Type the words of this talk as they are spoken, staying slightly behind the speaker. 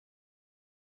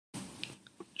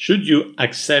Should you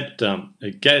accept a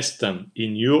guest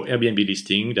in your Airbnb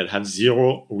listing that have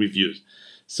 0 reviews?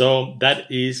 So that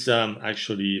is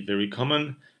actually a very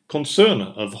common concern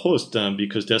of hosts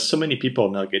because there's so many people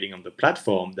now getting on the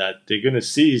platform that they're going to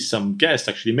see some guests,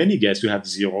 actually many guests who have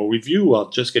 0 review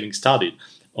or just getting started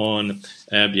on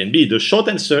Airbnb. The short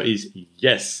answer is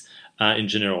yes. In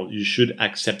general, you should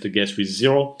accept a guest with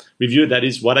 0 review. That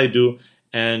is what I do.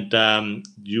 And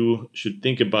you should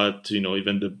think about,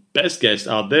 even the best guests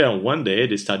out there. One day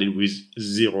they started with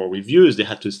 0 reviews. They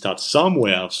had to start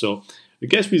somewhere. So a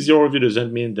guest with 0 review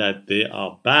doesn't mean that they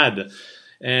are bad.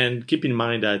 And keep in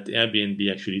mind that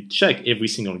Airbnb actually check every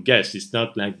single guest. It's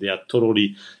not like they are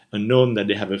totally unknown, that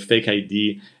they have a fake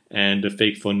ID and a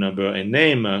fake phone number and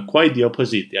name. Quite the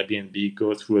opposite. Airbnb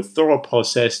go through a thorough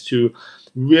process to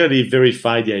really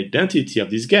verify the identity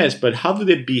of these guests. But how do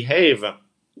they behave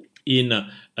in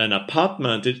an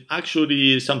apartment? It's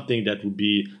actually something that would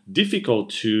be difficult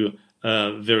to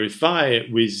verify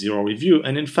with 0 review.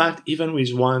 And in fact, even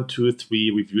with 1, 2,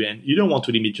 3 review, and you don't want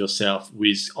to limit yourself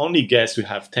with only guests who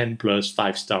have 10 plus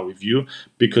 5-star review,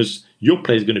 because your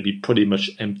place is going to be pretty much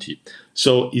empty.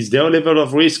 So is there a level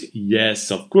of risk?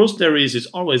 Yes, of course there is. It's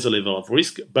always a level of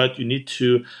risk, but you need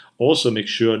to also make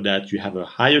sure that you have a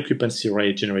high occupancy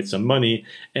rate, generate some money,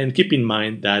 and keep in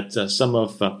mind that some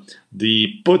of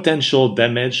the potential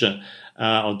damage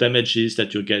or damages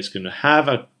that your guest is going to have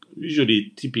are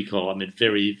usually typical,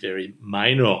 very, very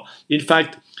minor. In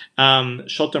fact,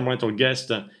 short-term rental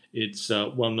guests, it's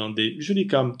well known, they usually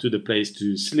come to the place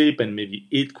to sleep and maybe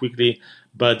eat quickly,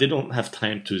 but they don't have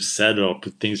time to settle or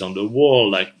put things on the wall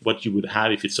like what you would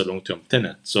have if it's a long-term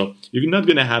tenant. So you're not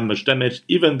going to have much damage,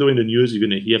 even though in the news you're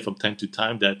going to hear from time to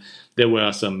time that there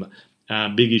were some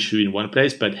big issue in one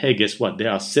place. But hey, guess what?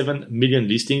 There are 7 million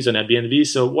listings on Airbnb.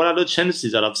 So what are the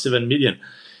chances out of 7 million?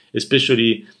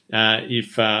 Especially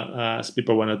if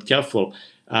people were not careful.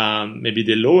 Maybe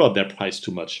they lowered their price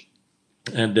too much.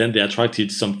 And then they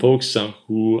attracted some folks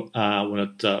who were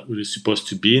not really supposed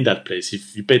to be in that place.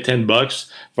 If you pay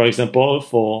 $10, for example,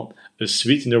 for a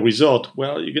suite in a resort,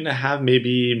 well, you're going to have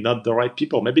maybe not the right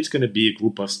people. Maybe it's going to be a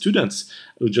group of students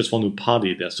who just want to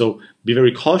party there. So be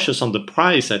very cautious on the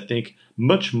price, I think,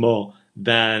 much more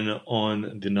than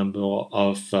on the number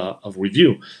of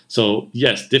review. So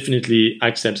yes, definitely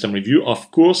accept some review.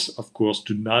 Of course,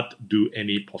 do not do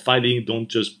any profiling. Don't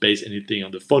just base anything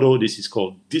on the photo. This is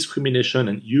called discrimination,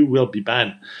 and you will be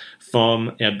banned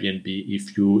from Airbnb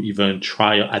if you even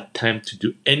try or attempt to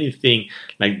do anything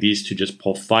like this, to just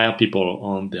profile people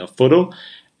on their photo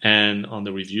and on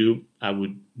the review. I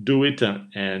would do it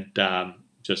and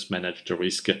just manage the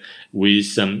risk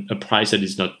with a price that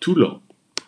is not too low.